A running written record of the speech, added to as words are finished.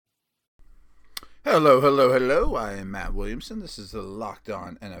Hello, hello, hello. I am Matt Williamson. This is the Locked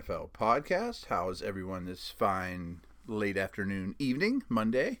On NFL podcast. How is everyone this fine late afternoon, evening,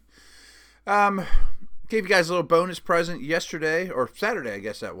 Monday? Gave you guys a little bonus present yesterday, or Saturday, I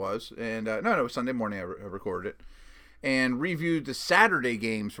guess that was. And no, it was Sunday morning I recorded it. And reviewed the Saturday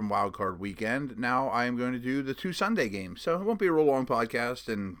games from Wild Card Weekend. Now I am going to do the two Sunday games. So it won't be a real long podcast.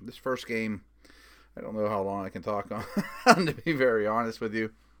 And this first game, I don't know how long I can talk on, to be very honest with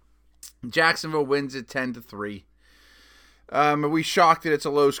you. Jacksonville wins it 10-3. Are we shocked that it's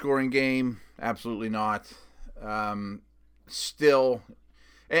a low-scoring game? Absolutely not. Still,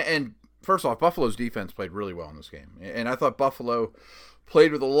 and first off, Buffalo's defense played really well in this game. And I thought Buffalo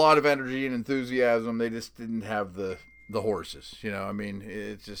played with a lot of energy and enthusiasm. They just didn't have the horses. You know, I mean,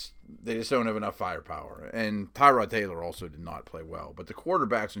 they just don't have enough firepower. And Tyrod Taylor also did not play well. But the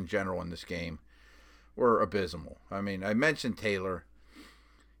quarterbacks in general in this game were abysmal. I mean, I mentioned Taylor.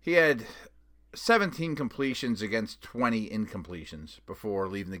 He had 17 completions against 20 incompletions before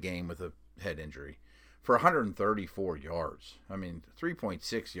leaving the game with a head injury for 134 yards. I mean,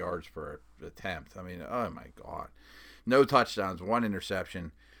 3.6 yards per attempt. I mean, oh my God. No touchdowns, one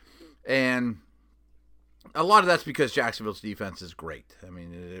interception. And a lot of that's because Jacksonville's defense is great. I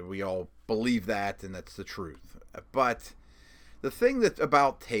mean, we all believe that, and that's the truth. But the thing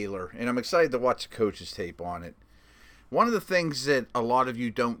about Taylor, and I'm excited to watch the coach's tape on it, one of the things that a lot of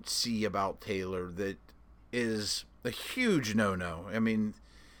you don't see about Taylor that is a huge no-no, I mean,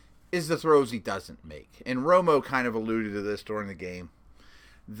 is the throws he doesn't make. And Romo kind of alluded to this during the game.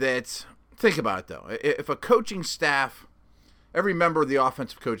 Think about it, though. If a coaching staff, every member of the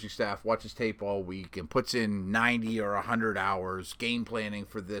offensive coaching staff watches tape all week and puts in 90 or 100 hours game planning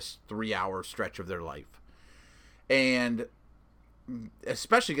for this 3-hour stretch of their life, and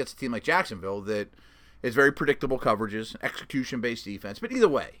especially against a team like Jacksonville that is very predictable coverages, execution-based defense. But either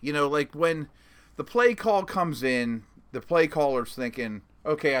way, you know, like when the play call comes in, the play caller's thinking,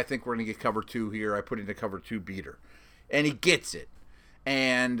 okay, I think we're going to get cover 2 here. I put in a cover 2 beater. And he gets it.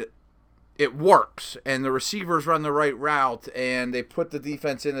 And it works. And the receivers run the right route. And they put the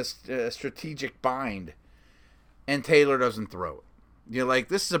defense in a strategic bind. And Taylor doesn't throw it. You know, like,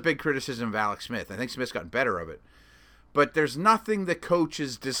 this is a big criticism of Alex Smith. I think Smith's gotten better of it. But there's nothing that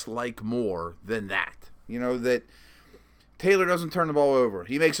coaches dislike more than that. You know, that Taylor doesn't turn the ball over.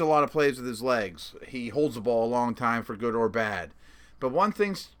 He makes a lot of plays with his legs. He holds the ball a long time for good or bad. But one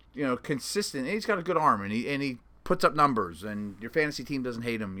thing's, you know, consistent. He's got a good arm, and he puts up numbers, and your fantasy team doesn't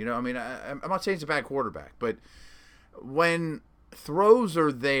hate him. You know, I mean, I'm not saying he's a bad quarterback, but when throws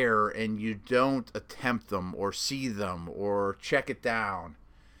are there and you don't attempt them or see them or check it down,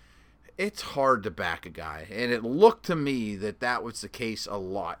 it's hard to back a guy. And it looked to me that was the case a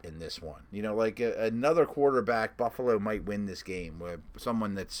lot in this one. You know, like another quarterback, Buffalo might win this game with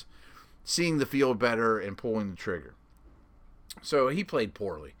someone that's seeing the field better and pulling the trigger. So he played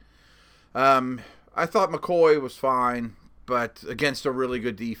poorly. I thought McCoy was fine, but against a really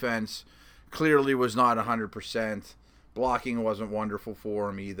good defense, clearly was not 100%. Blocking wasn't wonderful for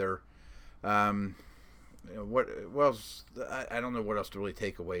him either. What else? I don't know what else to really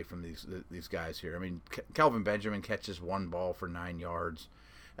take away from these guys here. I mean, Kelvin Benjamin catches one ball for 9 yards.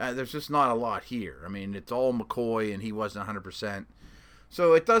 There's just not a lot here. I mean, it's all McCoy, and he wasn't 100%.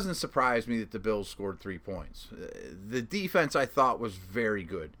 So it doesn't surprise me that the Bills scored 3 points. The defense, I thought, was very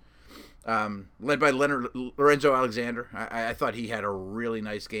good. Led by Lorenzo Alexander. I thought he had a really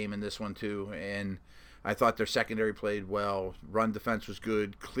nice game in this one, too. And I thought their secondary played well. Run defense was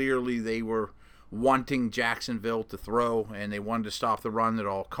good. Clearly, they were wanting Jacksonville to throw, and they wanted to stop the run at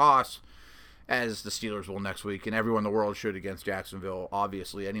all costs, as the Steelers will next week, and everyone in the world should against Jacksonville.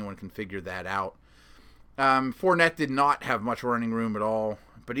 Obviously, anyone can figure that out. Fournette did not have much running room at all,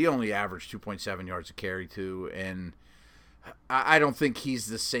 but he only averaged 2.7 yards a carry, too, and I don't think he's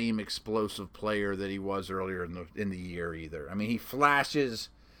the same explosive player that he was earlier in the year either. I mean, he flashes,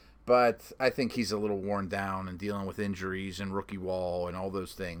 but I think he's a little worn down and dealing with injuries and rookie wall and all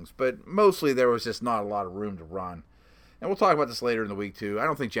those things. But mostly there was just not a lot of room to run. And we'll talk about this later in the week, too. I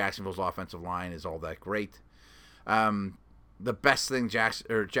don't think Jacksonville's offensive line is all that great. The best thing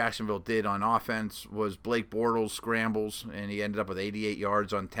Jacksonville did on offense was Blake Bortles scrambles, and he ended up with 88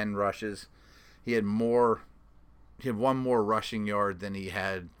 yards on 10 rushes. He had one more rushing yard than he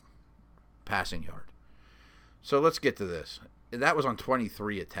had passing yard. So let's get to this. That was on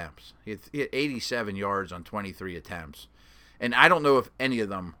 23 attempts. He had 87 yards on 23 attempts. And I don't know if any of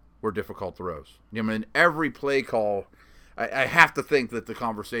them were difficult throws. I mean, every play call, I have to think that the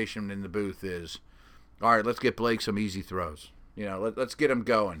conversation in the booth is, all right, let's get Blake some easy throws. You know, let's get him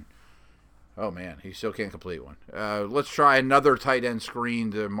going. Oh, man, he still can't complete one. Let's try another tight end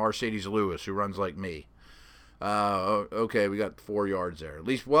screen to Mercedes Lewis, who runs like me. Okay, we got 4 yards there. At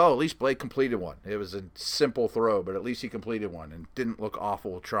least Blake completed one. It was a simple throw, but at least he completed one and didn't look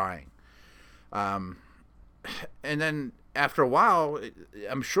awful trying. And then after a while,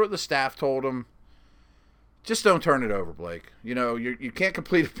 I'm sure the staff told him, just don't turn it over, Blake. You can't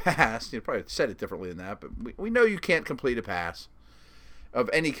complete a pass. You probably said it differently than that, but we know you can't complete a pass of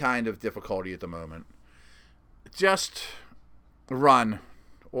any kind of difficulty at the moment. Just run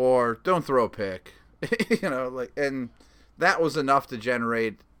or don't throw a pick. And that was enough to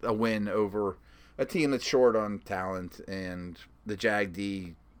generate a win over a team that's short on talent, and the Jag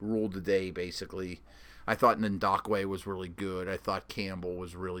D ruled the day, basically. I thought Ndakwe was really good. I thought Campbell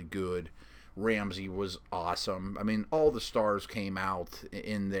was really good. Ramsey was awesome. I mean, all the stars came out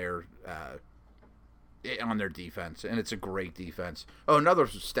in their on their defense, and it's a great defense. Oh, another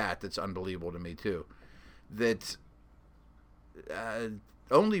stat that's unbelievable to me, too, that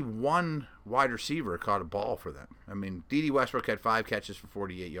only one wide receiver caught a ball for them. I mean, D.D. Westbrook had 5 catches for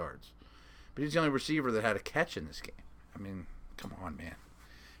 48 yards. But he's the only receiver that had a catch in this game. I mean, come on, man.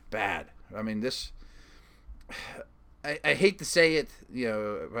 Bad. I mean, this... I hate to say it,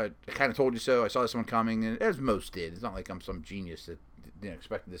 but I kind of told you so. I saw this one coming, and as most did. It's not like I'm some genius that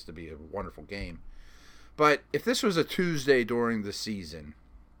expected this to be a wonderful game. But if this was a Tuesday during the season,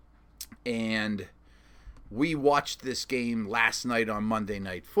 and we watched this game last night on Monday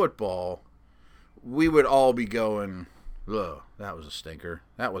Night Football, we would all be going, ugh, that was a stinker.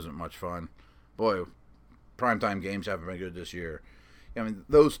 That wasn't much fun. Boy, primetime games haven't been good this year. I mean,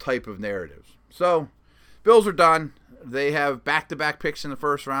 those type of narratives. So, Bills are done. They have back-to-back picks in the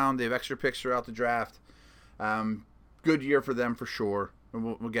first round. They have extra picks throughout the draft. Good year for them for sure.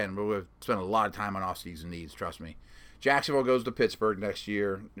 We'll spend a lot of time on off-season needs, trust me. Jacksonville goes to Pittsburgh next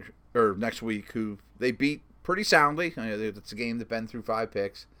week, who they beat pretty soundly. It's a game that Ben threw 5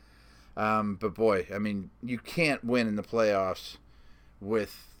 picks. But boy, I mean, you can't win in the playoffs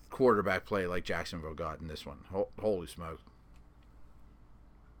with quarterback play like Jacksonville got in this one. Holy smokes.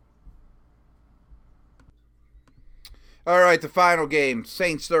 All right, the final game,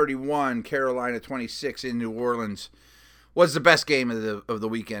 Saints 31, Carolina 26 in New Orleans, was the best game of the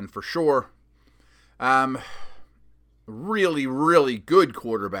weekend for sure. Really, really good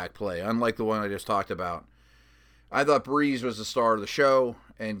quarterback play, unlike the one I just talked about. I thought Breeze was the star of the show,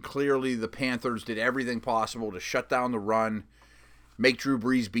 and clearly the Panthers did everything possible to shut down the run, make Drew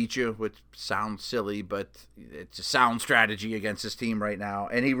Brees beat you, which sounds silly, but it's a sound strategy against this team right now,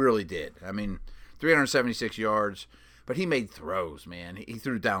 and he really did. I mean, 376 yards. But he made throws, man. He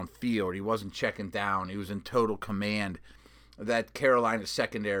threw downfield. He wasn't checking down. He was in total command. That Carolina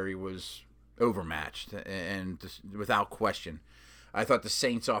secondary was overmatched, and without question. I thought the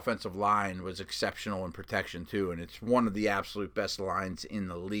Saints' offensive line was exceptional in protection, too, and it's one of the absolute best lines in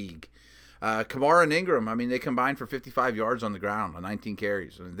the league. Kamara and Ingram, I mean, they combined for 55 yards on the ground on 19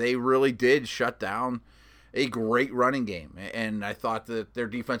 carries. They really did shut down a great running game, and I thought that their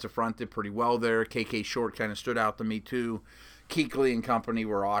defensive front did pretty well there. KK Short kind of stood out to me too. Kuechly and company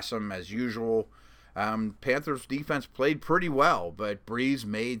were awesome as usual. Panthers defense played pretty well, but Breeze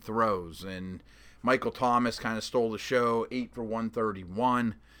made throws, and Michael Thomas kind of stole the show, 8 for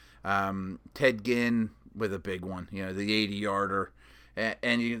 131. Ted Ginn with a big one, the 80-yarder,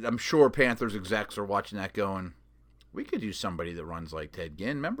 and I'm sure Panthers execs are watching that going, we could use somebody that runs like Ted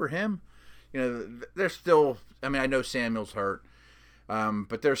Ginn. Remember him? They're still, I mean, I know Samuel's hurt,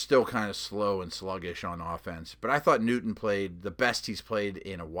 but they're still kind of slow and sluggish on offense. But I thought Newton played the best he's played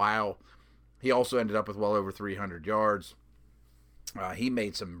in a while. He also ended up with well over 300 yards. He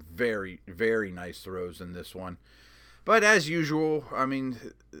made some very, very nice throws in this one. But as usual, I mean,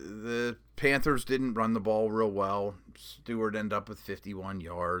 the Panthers didn't run the ball real well. Stewart ended up with 51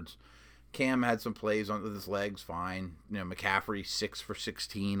 yards. Cam had some plays with his legs, fine. McCaffrey 6 for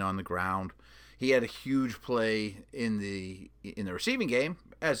 16 on the ground. He had a huge play in the receiving game,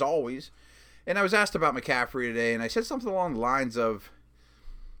 as always. And I was asked about McCaffrey today, and I said something along the lines of,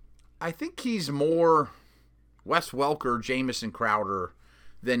 I think he's more Wes Welker, Jamison Crowder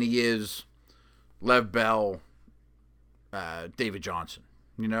than he is Lev Bell, David Johnson.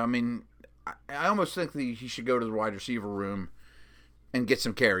 I mean, I almost think that he should go to the wide receiver room and get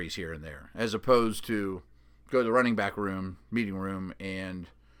some carries here and there, as opposed to go to the running back room, meeting room, and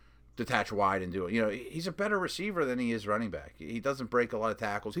detach wide and do it. He's a better receiver than he is running back. He doesn't break a lot of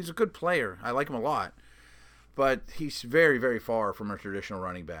tackles. He's a good player. I like him a lot. But he's very, very far from a traditional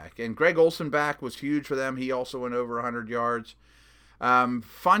running back. And Greg Olsen back was huge for them. He also went over 100 yards.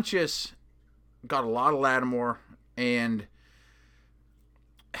 Funchess got a lot of Lattimore, and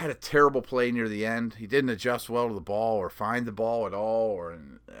had a terrible play near the end. He didn't adjust well to the ball or find the ball at all, or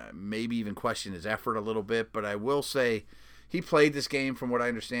maybe even question his effort a little bit. But I will say he played this game, from what I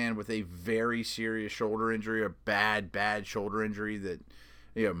understand, with a very serious shoulder injury, a bad shoulder injury that,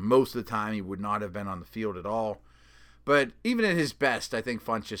 most of the time he would not have been on the field at all. But even at his best, I think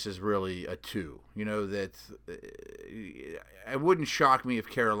Funchess is really a 2. That it wouldn't shock me if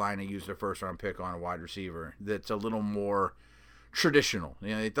Carolina used their first-round pick on a wide receiver that's a little more traditional.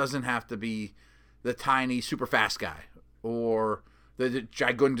 It doesn't have to be the tiny, super fast guy or the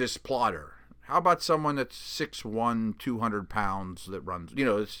gigundous plotter. How about someone that's 6'1", 200 pounds that runs?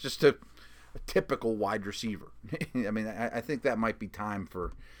 It's just a typical wide receiver. I mean, I think that might be time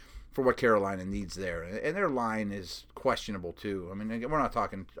for what Carolina needs there. And their line is questionable, too. I mean, we're not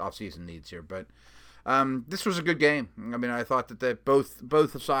talking off-season needs here, but this was a good game. I mean, I thought that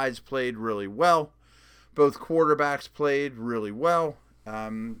both sides played really well. Both quarterbacks played really well.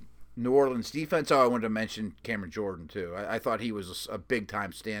 New Orleans defense, I wanted to mention Cameron Jordan, too. I thought he was a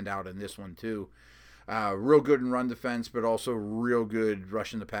big-time standout in this one, too. Real good in run defense, but also real good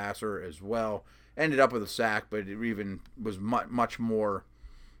rushing the passer as well. Ended up with a sack, but it even was much more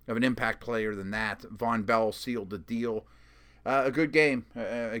of an impact player than that. Von Bell sealed the deal. A good game.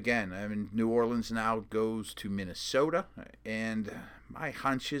 Again, I mean, New Orleans now goes to Minnesota, and my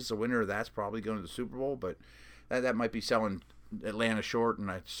hunch is the winner of that's probably going to the Super Bowl, but that might be selling Atlanta short, and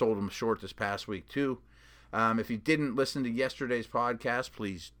I sold them short this past week too. If you didn't listen to yesterday's podcast,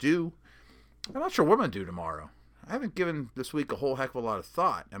 please do. I'm not sure what I'm going to do tomorrow. I haven't given this week a whole heck of a lot of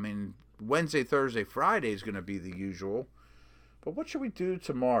thought. I mean, Wednesday, Thursday, Friday is going to be the usual. But what should we do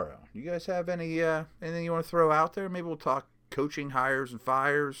tomorrow? You guys have anything you want to throw out there? Maybe we'll talk coaching hires and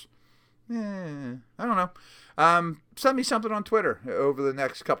fires. I don't know. Send me something on Twitter over the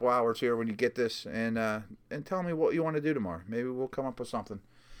next couple hours here when you get this, and tell me what you want to do tomorrow. Maybe we'll come up with something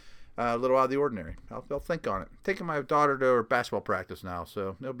a little out of the ordinary. I'll think on it. Taking my daughter to her basketball practice now,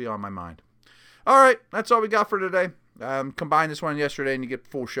 so it'll be on my mind. All right, that's all we got for today. Combine this one yesterday and you get the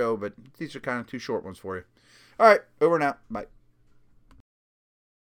full show, but these are kind of 2 short ones for you. All right, over and out. Bye.